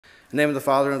In the name of the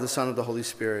Father, and of the Son, and of the Holy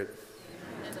Spirit.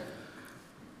 Amen.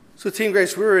 So Team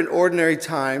Grace, we're in ordinary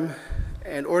time,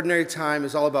 and ordinary time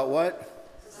is all about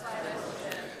what?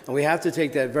 And we have to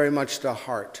take that very much to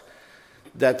heart,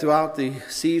 that throughout the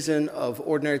season of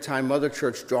ordinary time, Mother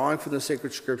Church, drawing from the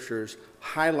sacred scriptures,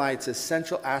 highlights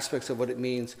essential aspects of what it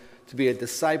means to be a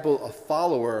disciple, a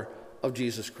follower of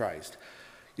Jesus Christ.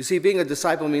 You see, being a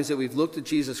disciple means that we've looked at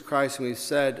Jesus Christ and we've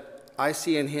said, I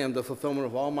see in him the fulfillment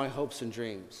of all my hopes and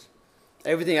dreams.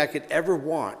 Everything I could ever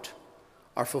want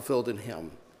are fulfilled in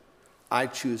him. I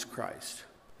choose Christ.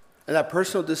 And that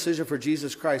personal decision for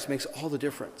Jesus Christ makes all the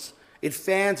difference. It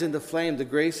fans into flame the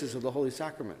graces of the holy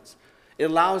sacraments. It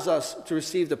allows us to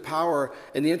receive the power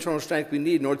and the internal strength we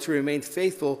need in order to remain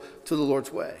faithful to the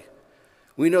Lord's way.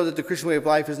 We know that the Christian way of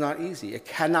life is not easy. It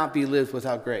cannot be lived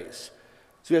without grace.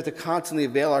 So we have to constantly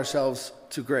avail ourselves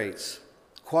to grace,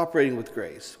 cooperating with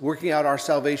grace, working out our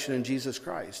salvation in Jesus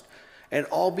Christ. And it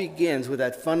all begins with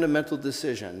that fundamental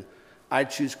decision, I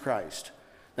choose Christ.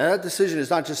 Now that decision is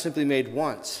not just simply made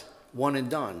once, one and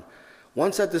done.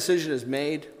 Once that decision is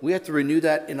made, we have to renew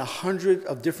that in 100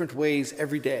 of different ways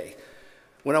every day.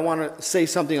 When I want to say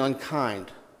something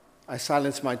unkind, I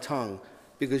silence my tongue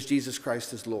because Jesus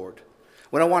Christ is Lord.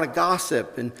 When I want to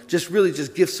gossip and just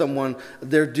give someone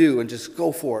their due and just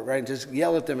go for it, right? And just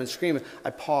yell at them and scream, I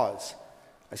pause.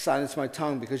 I silence my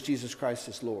tongue because Jesus Christ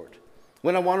is Lord.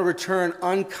 When I want to return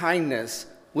unkindness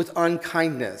with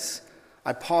unkindness,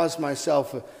 I pause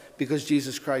myself because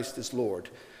Jesus Christ is Lord.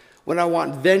 When I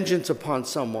want vengeance upon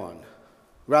someone,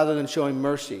 rather than showing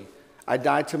mercy, I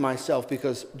die to myself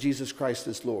because Jesus Christ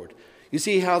is Lord. You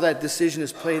see how that decision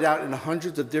is played out in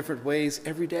hundreds of different ways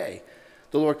every day.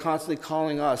 The Lord constantly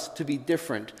calling us to be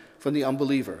different from the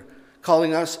unbeliever,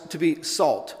 calling us to be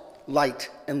salt,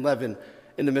 light, and leaven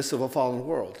in the midst of a fallen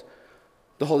world.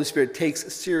 The Holy Spirit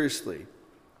takes seriously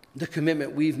the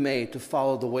commitment we've made to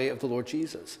follow the way of the Lord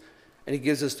Jesus, and he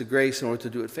gives us the grace in order to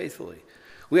do it faithfully.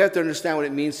 We have to understand what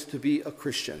it means to be a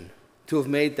Christian, to have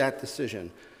made that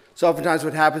decision. So oftentimes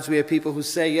what happens, we have people who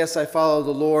say, yes, I follow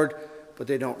the Lord, but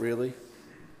they don't really.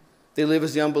 They live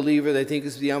as the unbeliever. They think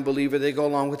as the unbeliever. They go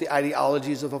along with the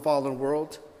ideologies of a fallen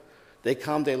world. They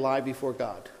come, they lie before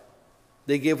God.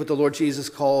 They give what the Lord Jesus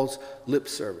calls lip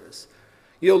service.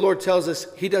 You know, the Lord tells us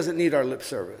he doesn't need our lip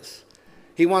service.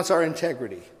 He wants our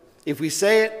integrity. If we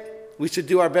say it, we should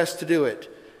do our best to do it.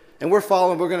 And we're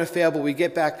fallen, we're going to fail, but we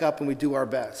get back up and we do our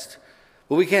best.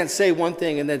 But we can't say one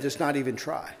thing and then just not even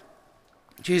try.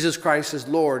 Jesus Christ is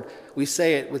Lord. We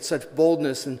say it with such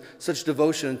boldness and such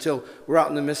devotion until we're out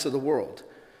in the midst of the world.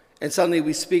 And suddenly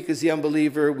we speak as the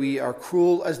unbeliever. We are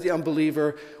cruel as the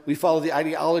unbeliever. We follow the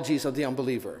ideologies of the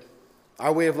unbeliever.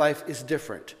 Our way of life is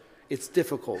different. It's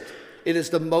difficult. It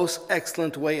is the most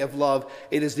excellent way of love.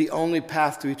 It is the only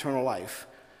path to eternal life.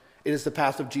 It is the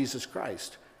path of Jesus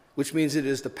Christ, which means it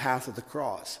is the path of the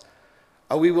cross.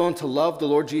 Are we willing to love the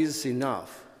Lord Jesus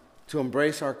enough to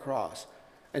embrace our cross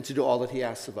and to do all that he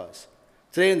asks of us?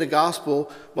 Today in the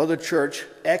gospel, Mother Church,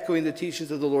 echoing the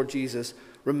teachings of the Lord Jesus,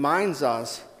 reminds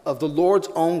us of the Lord's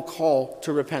own call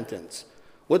to repentance.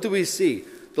 What do we see?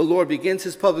 The Lord begins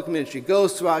his public ministry,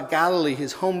 goes throughout Galilee,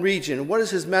 his home region. And what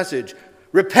is his message?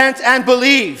 Repent and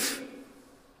believe.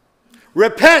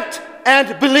 Repent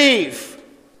and believe.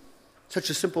 Such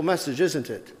a simple message, isn't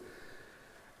it?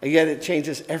 And yet it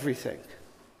changes everything.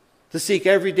 To seek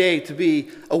every day to be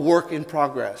a work in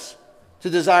progress. To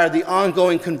desire the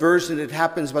ongoing conversion that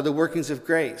happens by the workings of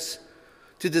grace.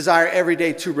 To desire every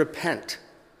day to repent.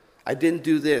 I didn't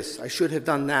do this. I should have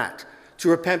done that. To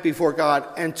repent before God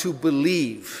and to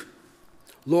believe.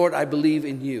 Lord, I believe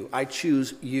in you. I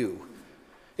choose you.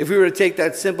 If we were to take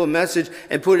that simple message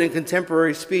and put it in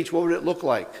contemporary speech, what would it look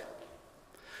like?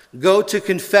 Go to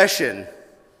confession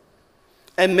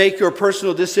and make your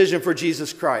personal decision for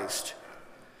Jesus Christ.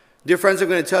 Dear friends, I'm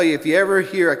going to tell you, if you ever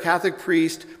hear a Catholic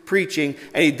priest preaching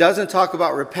and he doesn't talk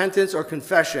about repentance or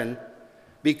confession,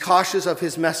 be cautious of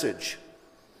his message.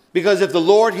 Because if the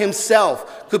Lord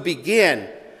himself could begin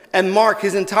and mark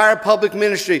his entire public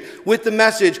ministry with the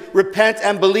message, repent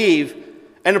and believe,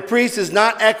 and a priest is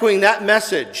not echoing that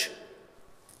message,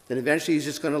 then eventually he's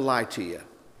just going to lie to you.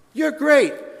 You're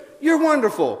great. You're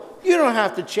wonderful. You don't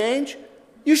have to change.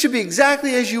 You should be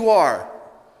exactly as you are.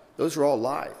 Those are all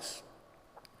lies.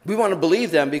 We want to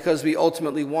believe them because we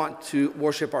ultimately want to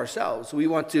worship ourselves. We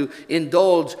want to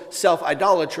indulge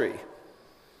self-idolatry.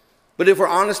 But if we're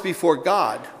honest before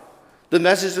God, the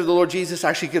message of the Lord Jesus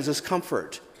actually gives us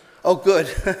comfort. Oh, good.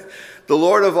 The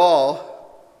Lord of all,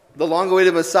 the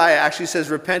long-awaited Messiah, actually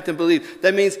says repent and believe.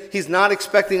 That means he's not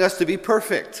expecting us to be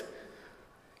perfect.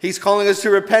 He's calling us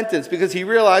to repentance because he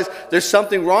realized there's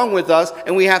something wrong with us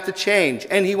and we have to change.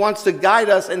 And he wants to guide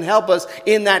us and help us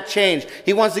in that change.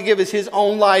 He wants to give us his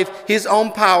own life, his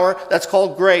own power. That's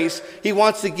called grace. He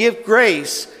wants to give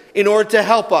grace in order to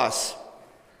help us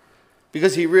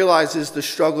because he realizes the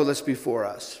struggle that's before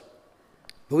us.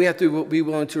 But we have to be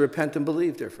willing to repent and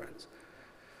believe, dear friends.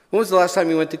 When was the last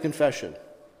time you went to confession?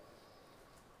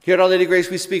 Here at Our Lady of Grace,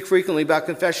 we speak frequently about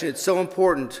confession. It's so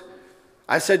important.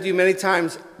 I've said to you many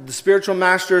times, the spiritual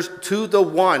masters to the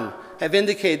one have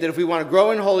indicated that if we want to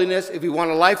grow in holiness, if we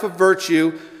want a life of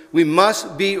virtue, we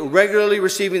must be regularly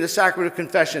receiving the sacrament of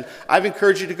confession. I've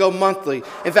encouraged you to go monthly.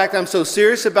 In fact, I'm so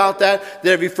serious about that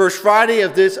every first Friday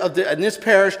in this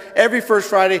parish, every first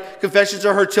Friday, confessions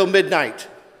are heard till midnight.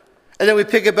 And then we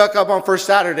pick it back up on first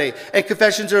Saturday. And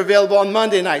confessions are available on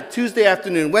Monday night, Tuesday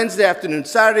afternoon, Wednesday afternoon,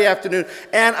 Saturday afternoon,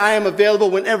 and I am available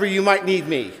whenever you might need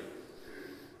me.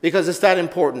 Because it's that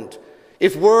important.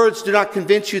 If words do not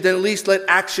convince you, then at least let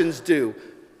actions do.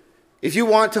 If you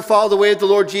want to follow the way of the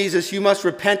Lord Jesus, you must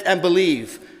repent and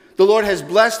believe. The Lord has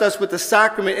blessed us with the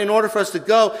sacrament in order for us to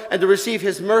go and to receive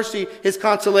his mercy, his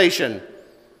consolation.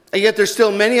 And yet there's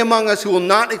still many among us who will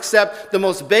not accept the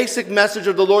most basic message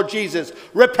of the Lord Jesus.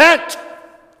 Repent!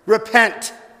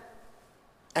 Repent!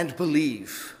 And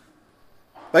believe.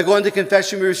 By going to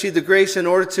confession, we receive the grace in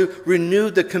order to renew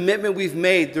the commitment we've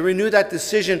made, to renew that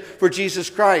decision for Jesus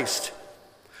Christ.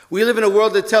 We live in a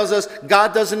world that tells us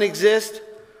God doesn't exist,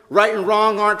 right and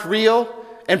wrong aren't real,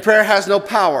 and prayer has no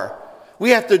power.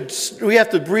 We have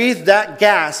to breathe that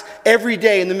gas every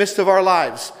day in the midst of our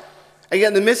lives. Again,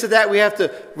 in the midst of that, we have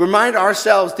to remind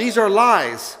ourselves these are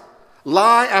lies.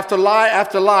 Lie after lie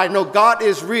after lie. No, God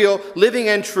is real, living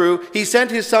and true. He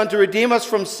sent his Son to redeem us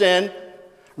from sin.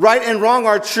 Right and wrong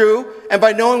are true, and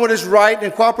by knowing what is right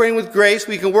and cooperating with grace,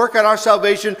 we can work out our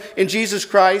salvation in Jesus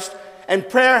Christ. And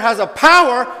prayer has a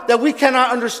power that we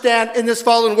cannot understand in this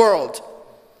fallen world.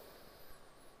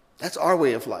 That's our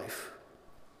way of life.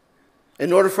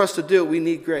 In order for us to do it, we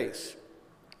need grace.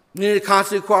 We need to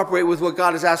constantly cooperate with what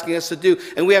God is asking us to do,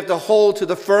 and we have to hold to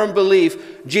the firm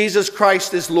belief Jesus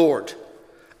Christ is Lord.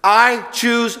 I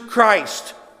choose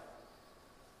Christ.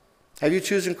 Have you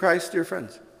chosen Christ, dear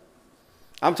friends?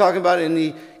 I'm talking about in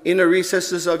the inner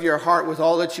recesses of your heart with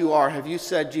all that you are. Have you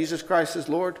said Jesus Christ is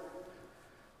Lord?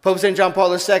 Pope St. John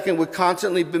Paul II would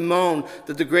constantly bemoan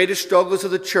that the greatest struggles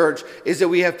of the church is that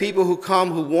we have people who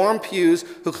come, who warm pews,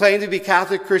 who claim to be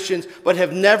Catholic Christians, but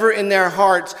have never in their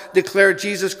hearts declared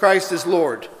Jesus Christ as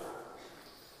Lord.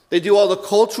 They do all the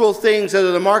cultural things that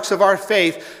are the marks of our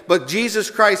faith, but Jesus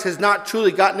Christ has not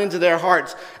truly gotten into their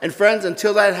hearts. And friends,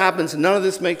 until that happens, none of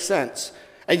this makes sense.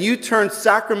 And you turn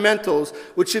sacramentals,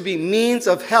 which should be means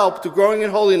of help to growing in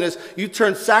holiness, you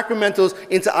turn sacramentals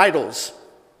into idols.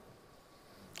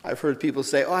 I've heard people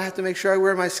say, I have to make sure I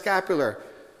wear my scapular.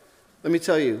 Let me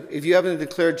tell you, if you haven't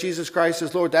declared Jesus Christ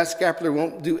as Lord, that scapular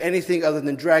won't do anything other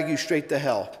than drag you straight to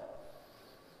hell.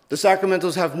 The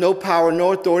sacramentals have no power,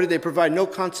 no authority. They provide no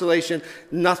consolation,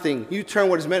 nothing. You turn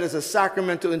what is meant as a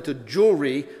sacramental into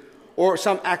jewelry or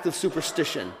some act of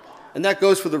superstition. And that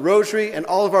goes for the rosary and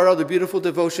all of our other beautiful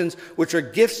devotions, which are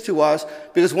gifts to us,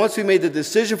 because once we made the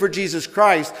decision for Jesus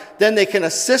Christ, then they can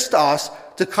assist us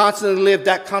to constantly live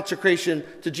that consecration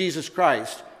to Jesus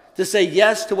Christ, to say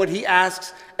yes to what he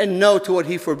asks and no to what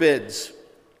he forbids.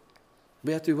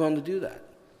 We have to be willing to do that.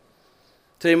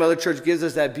 Today, Mother Church gives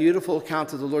us that beautiful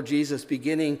account of the Lord Jesus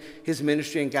beginning his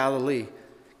ministry in Galilee,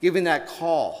 giving that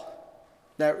call,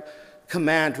 that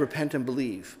command, repent and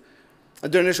believe.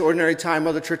 And during this ordinary time,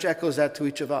 Mother Church echoes that to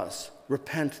each of us.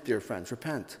 Repent, dear friends,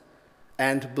 repent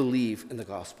and believe in the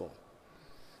gospel.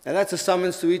 And that's a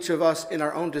summons to each of us in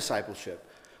our own discipleship.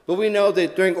 But we know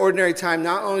that during ordinary time,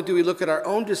 not only do we look at our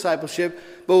own discipleship,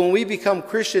 but when we become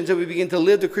Christians and we begin to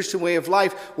live the Christian way of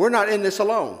life, we're not in this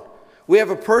alone. We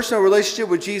have a personal relationship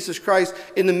with Jesus Christ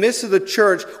in the midst of the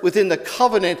church within the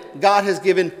covenant God has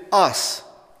given us.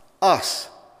 Us.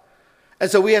 And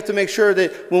so we have to make sure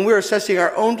that when we're assessing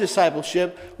our own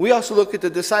discipleship, we also look at the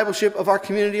discipleship of our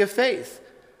community of faith.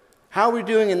 How are we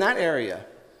doing in that area?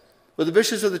 Well, the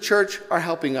bishops of the church are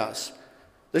helping us.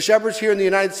 The shepherds here in the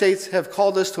United States have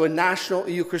called us to a national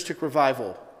Eucharistic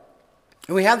revival.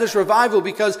 And we have this revival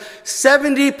because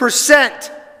 70%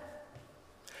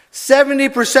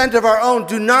 of our own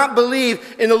do not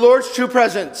believe in the Lord's true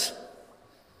presence.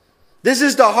 This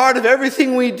is the heart of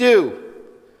everything we do.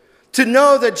 To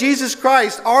know that Jesus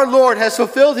Christ, our Lord, has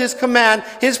fulfilled his command,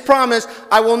 his promise,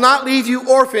 I will not leave you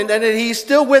orphaned, and that he's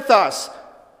still with us.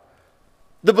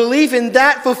 The belief in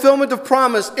that fulfillment of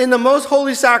promise in the most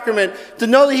holy sacrament, to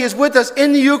know that he is with us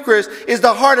in the Eucharist, is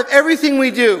the heart of everything we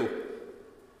do.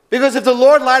 Because if the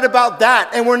Lord lied about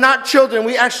that and we're not children,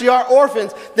 we actually are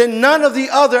orphans, then none of the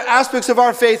other aspects of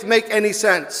our faith make any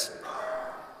sense.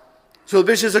 So the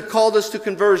bishops have called us to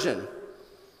conversion,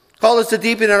 called us to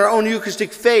deepen in our own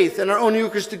Eucharistic faith and our own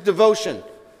Eucharistic devotion,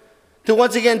 to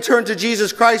once again turn to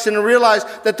Jesus Christ and to realize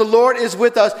that the Lord is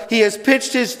with us. He has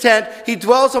pitched his tent. He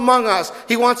dwells among us.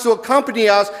 He wants to accompany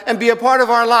us and be a part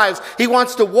of our lives. He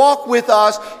wants to walk with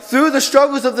us through the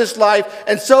struggles of this life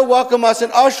and so welcome us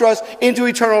and usher us into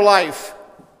eternal life.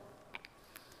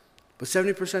 But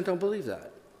 70% don't believe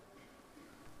that.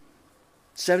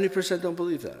 70% don't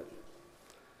believe that.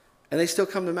 And they still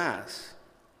come to Mass.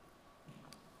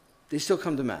 They still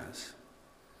come to Mass.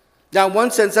 Now, in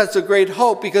one sense, that's a great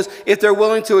hope, because if they're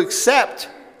willing to accept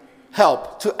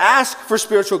help, to ask for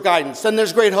spiritual guidance, then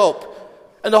there's great hope.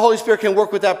 And the Holy Spirit can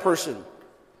work with that person.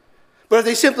 But if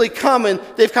they simply come and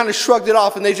they've kind of shrugged it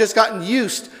off and they've just gotten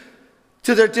used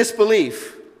to their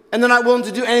disbelief and they're not willing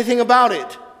to do anything about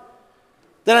it,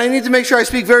 then I need to make sure I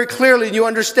speak very clearly and you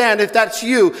understand, if that's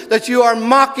you, that you are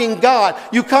mocking God.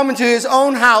 You come into his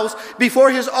own house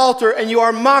before his altar and you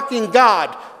are mocking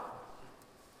God.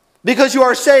 Because you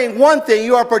are saying one thing,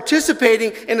 you are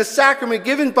participating in a sacrament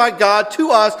given by God to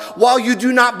us while you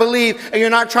do not believe and you're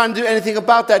not trying to do anything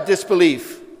about that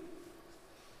disbelief.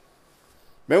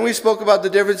 Remember we spoke about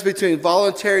the difference between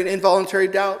voluntary and involuntary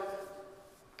doubt?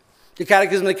 The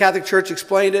Catechism of the Catholic Church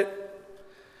explained it.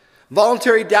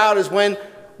 Voluntary doubt is when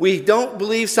we don't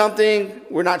believe something,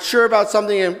 we're not sure about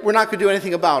something, and we're not going to do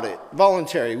anything about it.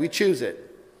 Voluntary, we choose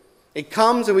it. It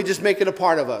comes and we just make it a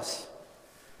part of us.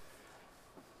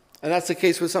 And that's the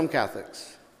case with some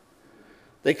Catholics.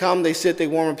 They come, they sit, they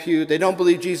warm a pew. They don't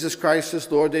believe Jesus Christ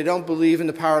is Lord. They don't believe in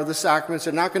the power of the sacraments.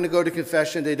 They're not going to go to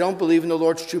confession. They don't believe in the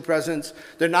Lord's true presence.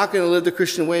 They're not going to live the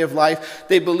Christian way of life.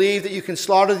 They believe that you can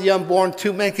slaughter the unborn.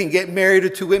 2 men can get married or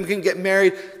 2 women can get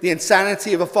married. The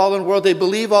insanity of a fallen world. They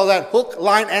believe all that, hook,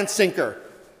 line, and sinker.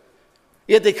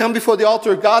 Yet they come before the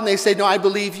altar of God and they say, no, I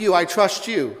believe you. I trust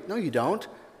you. No, you don't.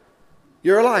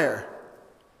 You're a liar.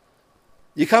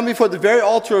 You come before the very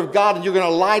altar of God and you're going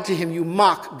to lie to him. You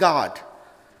mock God.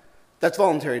 That's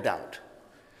voluntary doubt.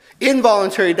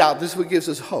 Involuntary doubt, this is what gives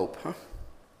us hope.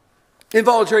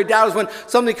 Involuntary doubt is when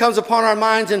something comes upon our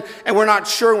minds and we're not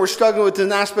sure and we're struggling with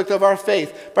an aspect of our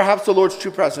faith, perhaps the Lord's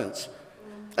true presence.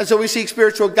 And so we seek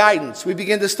spiritual guidance. We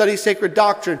begin to study sacred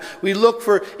doctrine. We look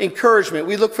for encouragement.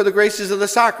 We look for the graces of the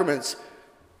sacraments.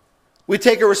 We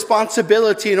take a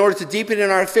responsibility in order to deepen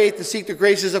in our faith to seek the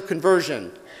graces of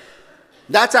conversion.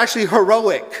 That's actually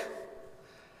heroic.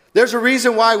 There's a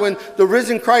reason why when the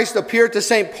risen Christ appeared to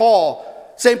St. Paul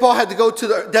had to go to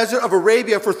the desert of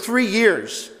Arabia for 3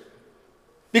 years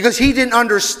because he didn't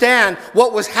understand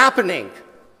what was happening.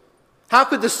 How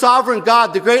could the sovereign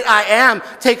God, the great I Am,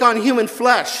 take on human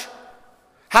flesh?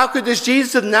 How could this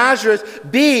Jesus of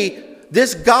Nazareth be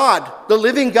this God, the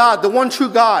living God, the one true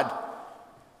God?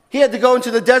 He had to go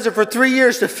into the desert for 3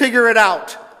 years to figure it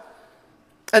out.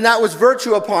 And that was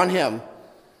virtue upon him.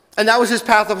 And that was his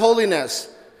path of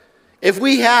holiness. If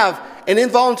we have an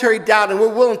involuntary doubt and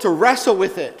we're willing to wrestle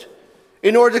with it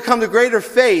in order to come to greater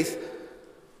faith,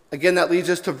 again, that leads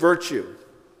us to virtue.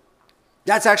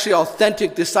 That's actually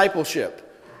authentic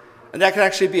discipleship. And that can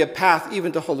actually be a path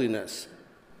even to holiness.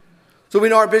 So we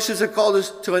know our bishops have called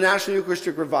us to a national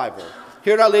Eucharistic revival.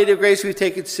 Here at Our Lady of Grace, we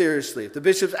take it seriously. If the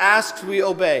bishops ask, we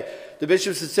obey. The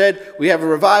bishops have said, we have a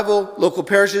revival, local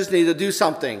parishes need to do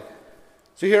something.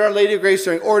 So here at Our Lady of Grace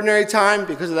during ordinary time,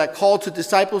 because of that call to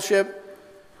discipleship,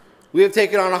 we have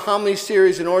taken on a homily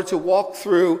series in order to walk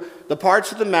through the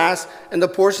parts of the Mass and the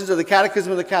portions of the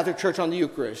Catechism of the Catholic Church on the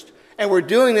Eucharist. And we're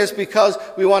doing this because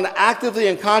we want to actively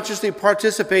and consciously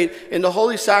participate in the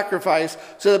Holy Sacrifice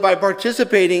so that by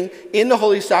participating in the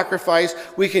Holy Sacrifice,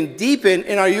 we can deepen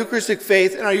in our Eucharistic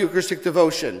faith and our Eucharistic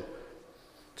devotion.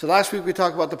 So last week we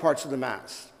talked about the parts of the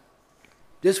Mass.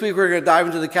 This week we're going to dive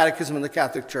into the Catechism of the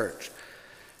Catholic Church.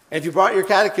 And if you brought your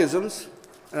catechisms,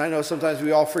 and I know sometimes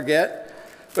we all forget,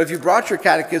 but if you brought your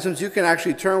catechisms, you can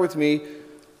actually turn with me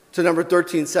to number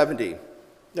 1370.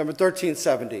 Number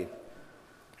 1370.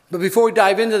 But before we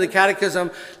dive into the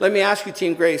catechism, let me ask you,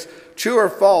 Team Grace, true or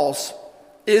false,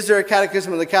 is there a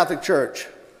catechism of the Catholic Church?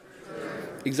 Sure.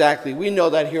 Exactly. We know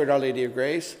that here at Our Lady of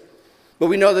Grace. But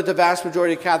we know that the vast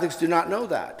majority of Catholics do not know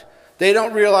that. They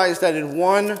don't realize that in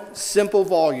one simple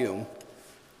volume,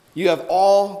 you have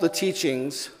all the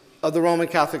teachings of the Roman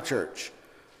Catholic Church.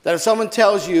 That if someone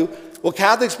tells you, well,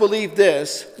 Catholics believe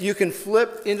this, you can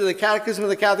flip into the Catechism of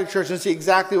the Catholic Church and see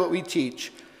exactly what we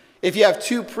teach. If you have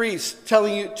 2 priests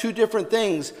telling you 2 different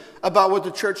things about what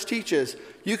the Church teaches,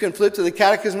 you can flip to the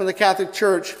Catechism of the Catholic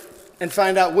Church and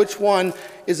find out which one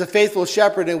is a faithful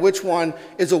shepherd and which one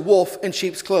is a wolf in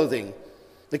sheep's clothing.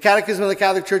 The Catechism of the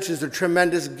Catholic Church is a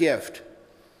tremendous gift,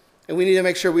 and we need to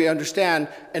make sure we understand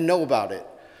and know about it.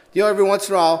 You know, every once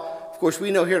in a while, of course,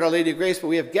 we know here at Our Lady of Grace, but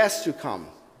we have guests who come,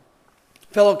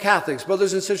 fellow Catholics,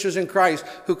 brothers and sisters in Christ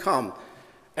who come.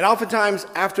 And oftentimes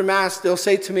after Mass, they'll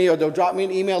say to me, or they'll drop me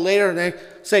an email later, and they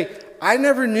say, I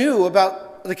never knew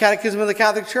about the Catechism of the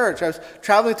Catholic Church. I was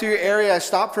traveling through your area, I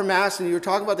stopped for Mass, and you were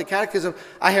talking about the Catechism.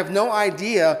 I had no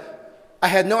idea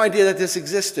that this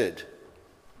existed.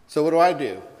 So what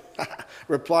do?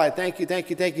 Reply, thank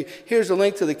you. Here's a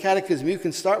link to the Catechism. You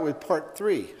can start with part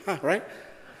 3, right?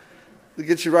 To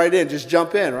get you right in, just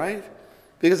jump in, right?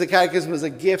 Because the Catechism is a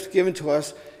gift given to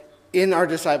us in our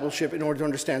discipleship in order to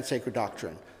understand sacred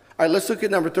doctrine. All right, let's look at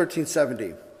number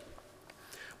 1370.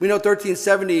 We know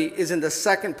 1370 is in the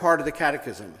second part of the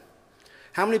Catechism.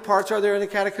 How many parts are there in the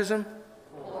Catechism?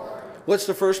 4. What's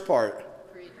the first part?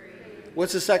 3.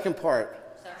 What's the second part?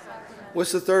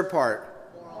 What's the third part?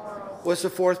 Morals. What's the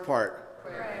fourth part?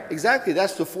 Prayer. Exactly,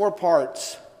 that's the 4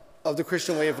 parts of the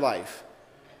Christian way of life.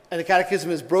 And the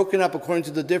Catechism is broken up according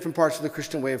to the different parts of the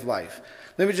Christian way of life.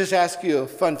 Let me just ask you a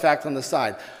fun fact on the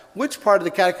side. Which part of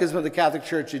the Catechism of the Catholic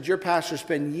Church did your pastor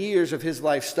spend years of his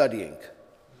life studying?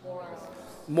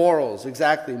 Morals,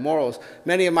 exactly, morals.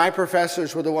 Many of my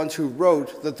professors were the ones who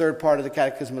wrote the third part of the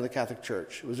Catechism of the Catholic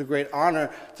Church. It was a great honor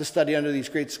to study under these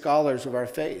great scholars of our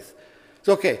faith.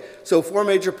 So 4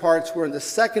 major parts. We're in the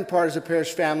second part as a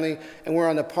parish family, and we're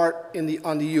on the part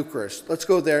on the Eucharist. Let's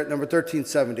go there at number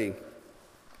 1370.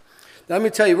 Now let me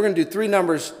tell you, we're going to do 3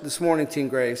 numbers this morning, Team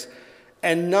Grace,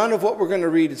 and none of what we're going to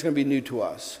read is going to be new to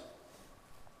us.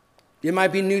 It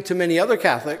might be new to many other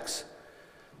Catholics,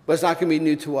 but it's not going to be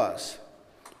new to us.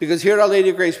 Because here at Our Lady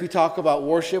of Grace, we talk about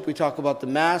worship, we talk about the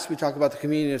Mass, we talk about the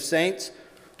communion of saints.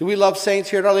 Do we love saints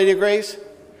here at Our Lady of Grace?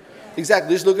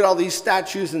 Exactly. Just look at all these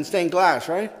statues and stained glass,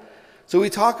 right? So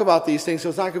we talk about these things, so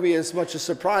it's not going to be as much a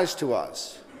surprise to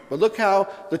us. But look how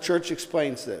the Church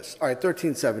explains this. All right,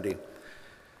 1370.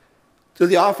 To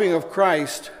the offering of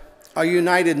Christ are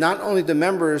united not only the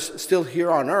members still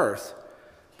here on earth,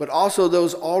 but also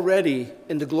those already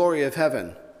in the glory of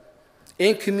heaven.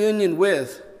 In communion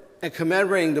with and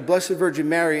commemorating the Blessed Virgin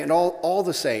Mary and all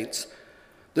the saints,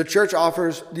 the Church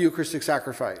offers the Eucharistic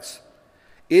sacrifice.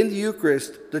 In the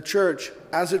Eucharist, the Church,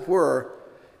 as it were,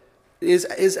 is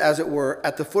as it were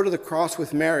at the foot of the cross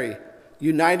with Mary,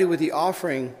 united with the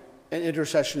offering and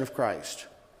intercession of Christ.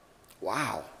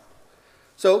 Wow.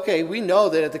 So, we know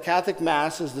that at the Catholic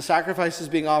Mass, as the sacrifice is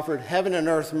being offered, heaven and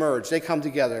earth merge. They come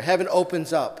together. Heaven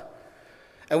opens up.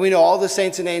 And we know all the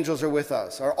saints and angels are with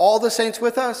us. Are all the saints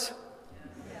with us?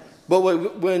 Yes. But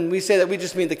when we say that, we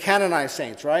just mean the canonized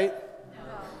saints, right? No.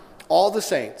 All the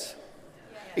saints.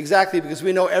 Yes. Exactly, because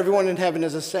we know everyone in heaven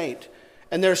is a saint.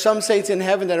 And there are some saints in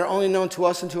heaven that are only known to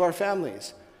us and to our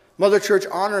families. Mother Church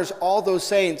honors all those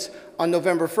saints on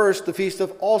November 1st, the Feast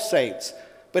of All Saints.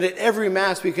 But at every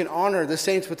Mass, we can honor the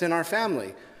saints within our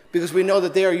family because we know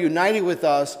that they are united with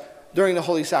us during the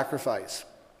Holy Sacrifice.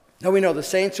 Now we know the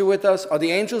saints are with us. Are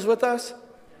the angels with us?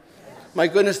 Yes. My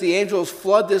goodness, the angels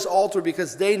flood this altar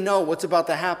because they know what's about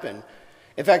to happen.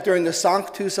 In fact, during the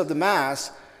Sanctus of the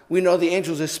Mass, we know the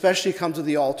angels especially come to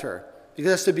the altar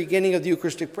because that's the beginning of the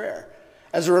Eucharistic prayer.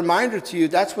 As a reminder to you,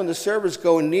 that's when the servers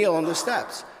go and kneel on the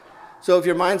steps. So if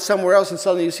your mind's somewhere else and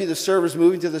suddenly you see the servers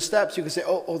moving to the steps, you can say,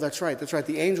 oh, that's right.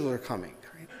 The angels are coming.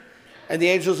 Right? And the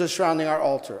angels are surrounding our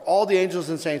altar. All the angels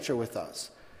and saints are with us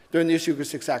during this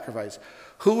Eucharistic sacrifice.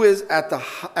 Who is at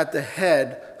the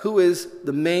head? Who is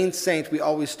the main saint we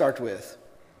always start with?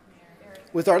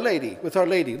 With Our Lady.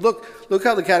 Look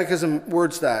how the Catechism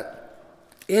words that.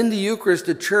 In the Eucharist,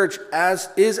 the Church as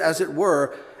it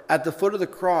were, at the foot of the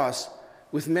cross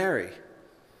with Mary.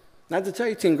 Now, to tell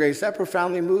you, Team Grace, that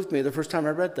profoundly moved me the first time I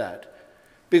read that.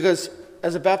 Because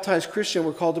as a baptized Christian,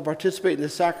 we're called to participate in the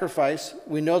sacrifice.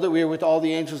 We know that we are with all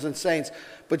the angels and saints.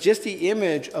 But just the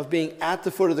image of being at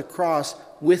the foot of the cross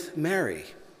with Mary.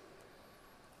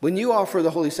 When you offer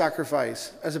the Holy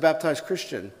Sacrifice as a baptized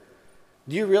Christian,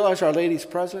 do you realize Our Lady's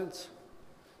presence?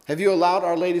 Have you allowed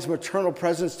Our Lady's maternal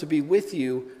presence to be with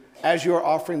you as you are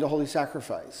offering the Holy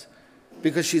Sacrifice?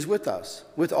 Because she's with us,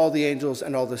 with all the angels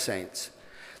and all the saints.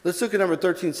 Let's look at number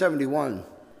 1371.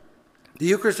 The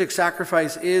Eucharistic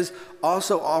sacrifice is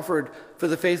also offered for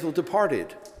the faithful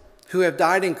departed, who have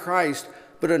died in Christ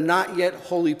but are not yet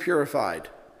wholly purified,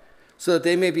 so that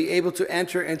they may be able to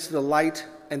enter into the light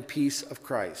and peace of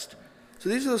Christ. So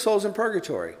these are the souls in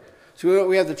purgatory. So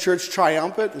we have the church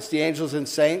triumphant, it's the angels and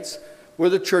saints. We're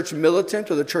the church militant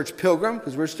or the church pilgrim,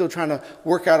 because we're still trying to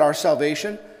work out our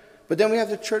salvation. But then we have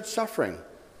the church suffering.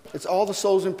 It's all the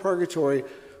souls in purgatory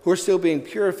who are still being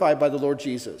purified by the Lord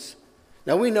Jesus.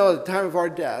 Now we know at the time of our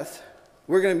death,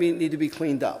 we're going to need to be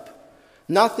cleaned up.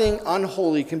 Nothing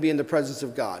unholy can be in the presence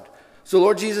of God. So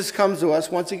Lord Jesus comes to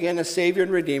us once again as Savior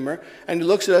and Redeemer, and he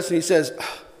looks at us and he says,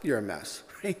 oh, you're a mess.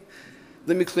 Right?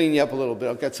 Let me clean you up a little bit.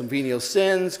 I've got some venial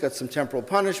sins, got some temporal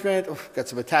punishment, got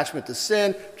some attachment to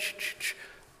sin.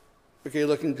 Okay, you're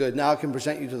looking good. Now I can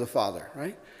present you to the Father,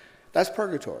 right? That's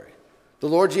purgatory. The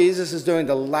Lord Jesus is doing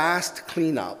the last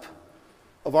cleanup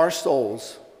of our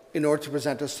souls in order to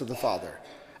present us to the Father.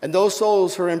 And those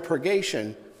souls who are in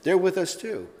purgation, they're with us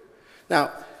too.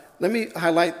 Now, let me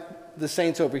highlight the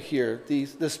saints over here,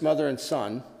 this mother and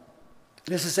son.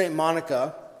 This is St.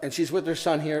 Monica, and she's with her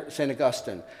son here, St.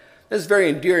 Augustine. This is very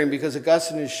endearing because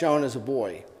Augustine is shown as a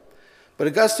boy. But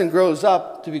Augustine grows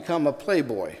up to become a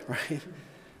playboy, right?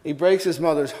 He breaks his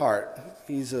mother's heart.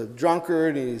 He's a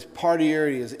drunkard, he's a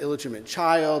partier, he has an illegitimate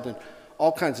child, and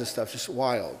all kinds of stuff, just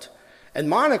wild. And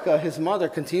Monica, his mother,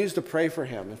 continues to pray for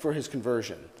him and for his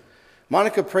conversion.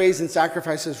 Monica prays and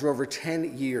sacrifices for over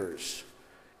 10 years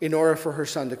in order for her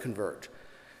son to convert.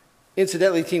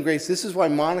 Incidentally, Team Grace, this is why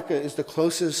Monica is the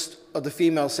closest of the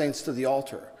female saints to the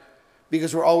altar,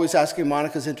 because we're always asking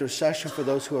Monica's intercession for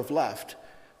those who have left,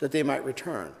 that they might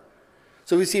return.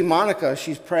 So we see Monica,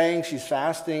 she's praying, she's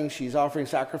fasting, she's offering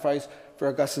sacrifice for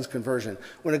Augustine's conversion.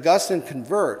 When Augustine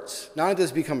converts, not only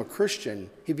does he become a Christian,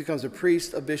 he becomes a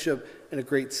priest, a bishop, and a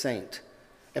great saint.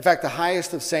 In fact, the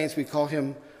highest of saints, we call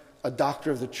him a doctor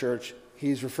of the church.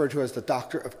 He's referred to as the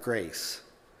doctor of grace.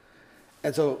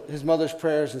 And so his mother's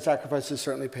prayers and sacrifices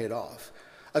certainly paid off.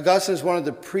 Augustine is one of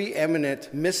the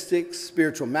preeminent mystics,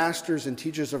 spiritual masters, and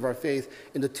teachers of our faith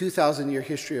in the 2,000-year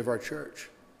history of our church.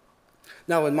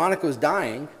 Now, when Monica was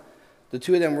dying, the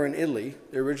two of them were in Italy.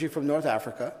 They're originally from North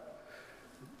Africa.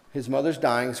 His mother's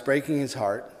dying. It's breaking his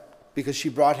heart because she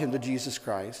brought him to Jesus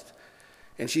Christ.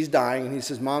 And she's dying, and he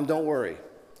says, Mom, don't worry.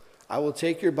 I will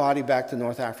take your body back to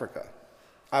North Africa.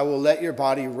 I will let your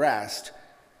body rest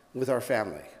with our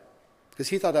family. Because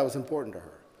he thought that was important to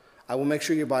her. I will make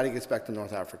sure your body gets back to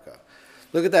North Africa.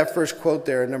 Look at that first quote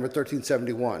there, number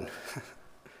 1371.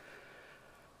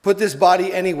 Put this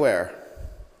body anywhere.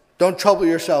 Don't trouble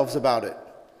yourselves about it.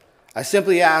 I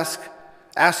simply ask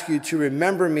you to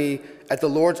remember me at the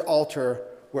Lord's altar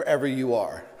wherever you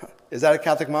are. Is that a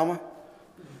Catholic mama?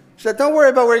 She said, don't worry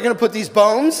about where you're going to put these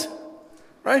bones,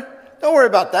 right? Don't worry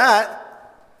about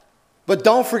that. But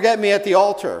don't forget me at the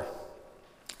altar.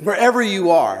 Wherever you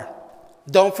are,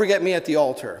 don't forget me at the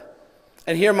altar.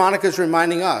 And here Monica is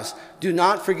reminding us, do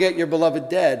not forget your beloved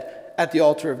dead at the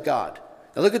altar of God.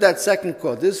 Now look at that second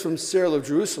quote. This is from Cyril of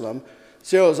Jerusalem.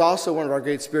 Cyril is also one of our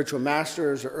great spiritual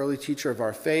masters, an early teacher of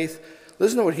our faith.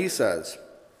 Listen to what he says.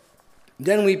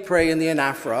 Then we pray in the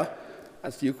anaphora,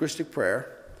 that's the Eucharistic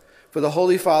prayer, for the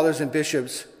holy fathers and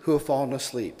bishops who have fallen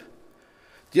asleep.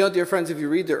 Do you know, dear friends, if you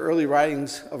read the early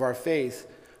writings of our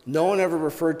faith, no one ever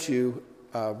referred to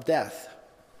death.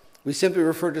 We simply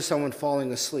refer to someone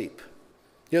falling asleep.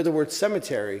 You know, the word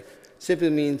cemetery simply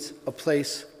means a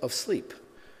place of sleep.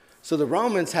 So the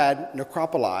Romans had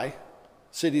necropoli,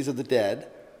 cities of the dead.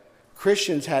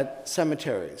 Christians had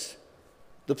cemeteries,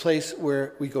 the place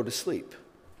where we go to sleep,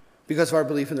 because of our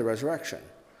belief in the resurrection.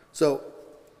 So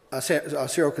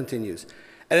Cyril continues,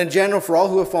 and in general, for all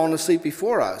who have fallen asleep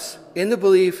before us, in the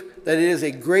belief that it is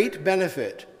a great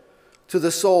benefit to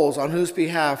the souls on whose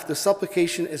behalf the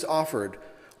supplication is offered,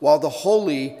 while the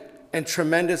holy and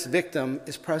tremendous victim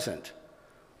is present.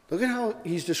 Look at how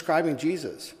he's describing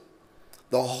Jesus.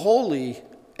 The holy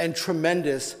and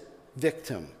tremendous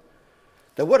victim.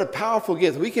 Now, what a powerful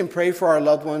gift. We can pray for our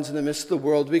loved ones in the midst of the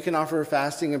world. We can offer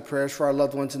fasting and prayers for our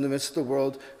loved ones in the midst of the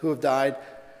world who have died.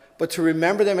 But to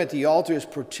remember them at the altar is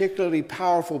particularly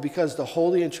powerful because the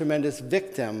holy and tremendous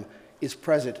victim is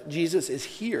present. Jesus is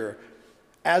here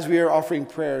as we are offering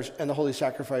prayers and the holy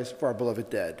sacrifice for our beloved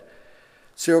dead.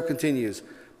 Cyril continues,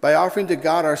 by offering to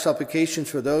God our supplications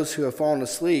for those who have fallen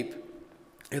asleep,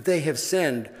 if they have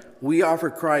sinned, we offer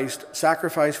Christ,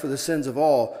 sacrifice for the sins of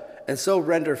all, and so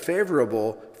render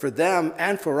favorable for them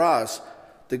and for us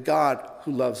the God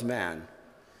who loves man.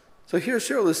 So here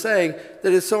Cyril is saying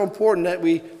that it's so important that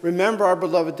we remember our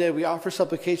beloved dead. We offer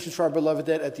supplications for our beloved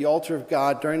dead at the altar of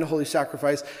God during the holy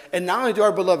sacrifice. And not only do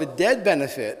our beloved dead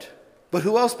benefit, but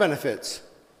who else benefits?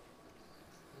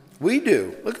 We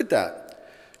do. Look at that.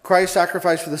 Christ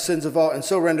sacrificed for the sins of all, and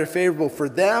so render favorable for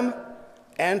them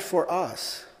and for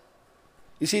us.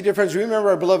 You see, dear friends, remember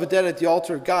our beloved dead at the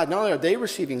altar of God. Not only are they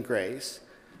receiving grace,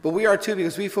 but we are too,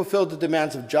 because we fulfilled the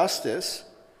demands of justice,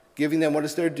 giving them what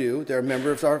is their due. They're a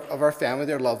member of our family,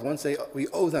 their loved ones. We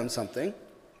owe them something.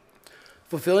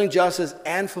 fulfilling justice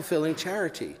and fulfilling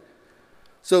charity.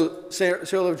 So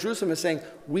Cyril of Jerusalem is saying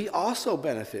we also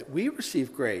benefit, we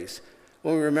receive grace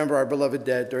when we remember our beloved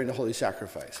dead during the holy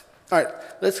sacrifice. All right,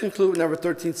 let's conclude with number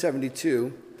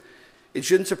 1372. It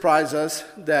shouldn't surprise us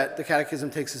that the Catechism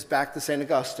takes us back to St.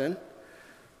 Augustine.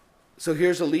 So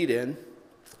here's a lead-in.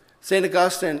 St.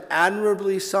 Augustine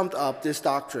admirably summed up this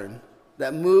doctrine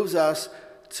that moves us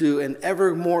to an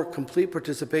ever more complete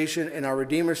participation in our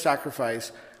Redeemer's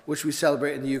sacrifice, which we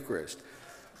celebrate in the Eucharist.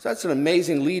 So that's an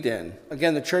amazing lead-in.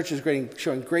 Again, the church is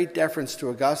showing great deference to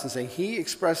Augustine, saying he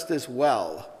expressed this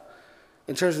well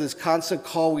in terms of this constant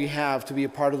call we have to be a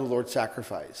part of the Lord's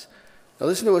sacrifice. Now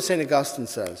listen to what St. Augustine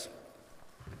says.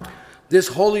 This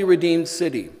holy redeemed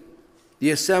city, the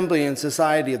assembly and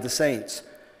society of the saints,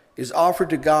 is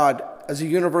offered to God as a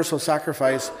universal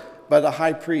sacrifice by the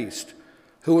high priest,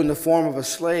 who in the form of a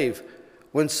slave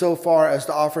went so far as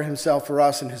to offer himself for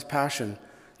us in his passion,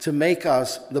 to make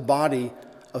us the body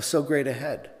of so great a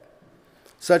head.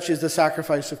 Such is the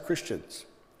sacrifice of Christians.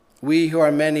 We who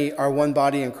are many are one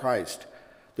body in Christ.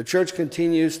 The church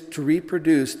continues to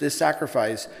reproduce this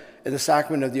sacrifice in the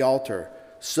sacrament of the altar,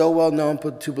 so well known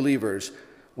to believers,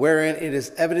 wherein it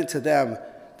is evident to them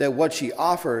that what she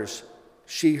offers,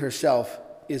 she herself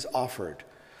is offered.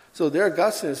 So there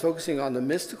Augustine is focusing on the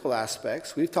mystical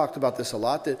aspects. We've talked about this a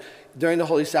lot, that during the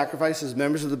holy sacrifice, as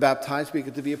members of the baptized, we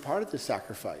get to be a part of this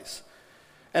sacrifice.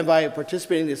 And by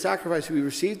participating in the sacrifice, we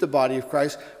receive the body of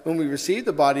Christ. When we receive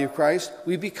the body of Christ,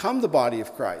 we become the body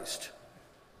of Christ.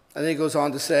 And then he goes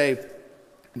on to say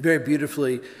very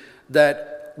beautifully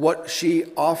that what she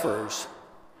offers,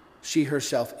 she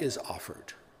herself is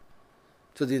offered.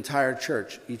 To the entire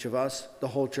church, each of us, the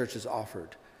whole church is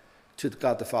offered to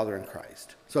God the Father in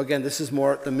Christ. So again, this is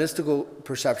more the mystical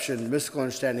perception, mystical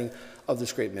understanding of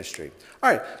this great mystery.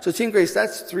 All right, so Team Grace,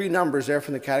 that's 3 numbers there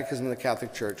from the Catechism of the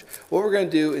Catholic Church. What we're going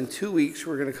to do in 2 weeks,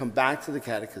 we're going to come back to the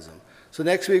Catechism. So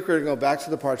next week, we're going to go back to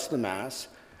the parts of the Mass,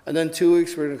 and then 2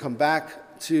 weeks, we're going to come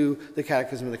back to the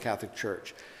Catechism of the Catholic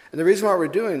Church. And the reason why we're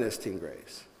doing this, Team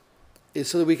Grace, is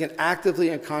so that we can actively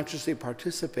and consciously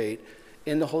participate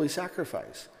in the holy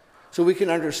sacrifice. So we can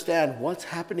understand what's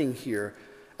happening here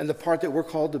and the part that we're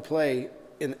called to play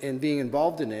in being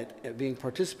involved in it, and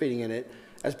participating in it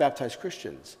as baptized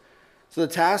Christians. So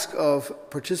the task of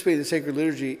participating in the sacred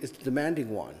liturgy is a demanding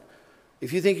one.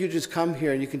 If you think you just come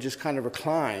here and you can just kind of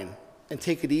recline and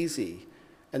take it easy,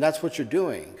 and that's what you're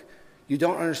doing, you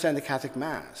don't understand the Catholic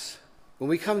Mass. When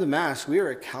we come to Mass, we are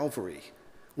at Calvary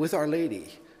with Our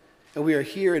Lady, and we are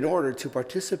here in order to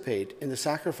participate in the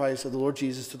sacrifice of the Lord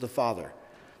Jesus to the Father.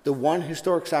 The one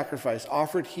historic sacrifice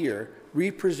offered here,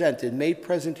 represented, made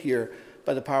present here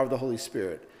by the power of the Holy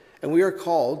Spirit. And we are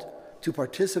called to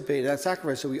participate in that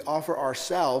sacrifice, so we offer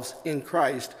ourselves in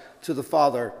Christ to the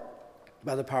Father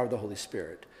by the power of the Holy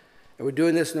Spirit. And we're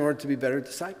doing this in order to be better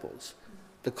disciples.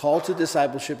 The call to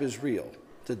discipleship is real,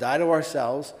 to die to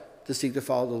ourselves, to seek to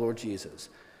follow the Lord Jesus.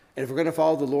 And if we're going to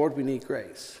follow the Lord, we need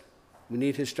grace. We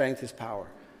need his strength, his power.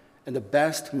 And the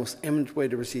best, most eminent way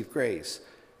to receive grace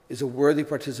is a worthy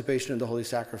participation in the holy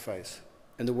sacrifice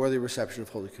and the worthy reception of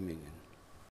Holy Communion.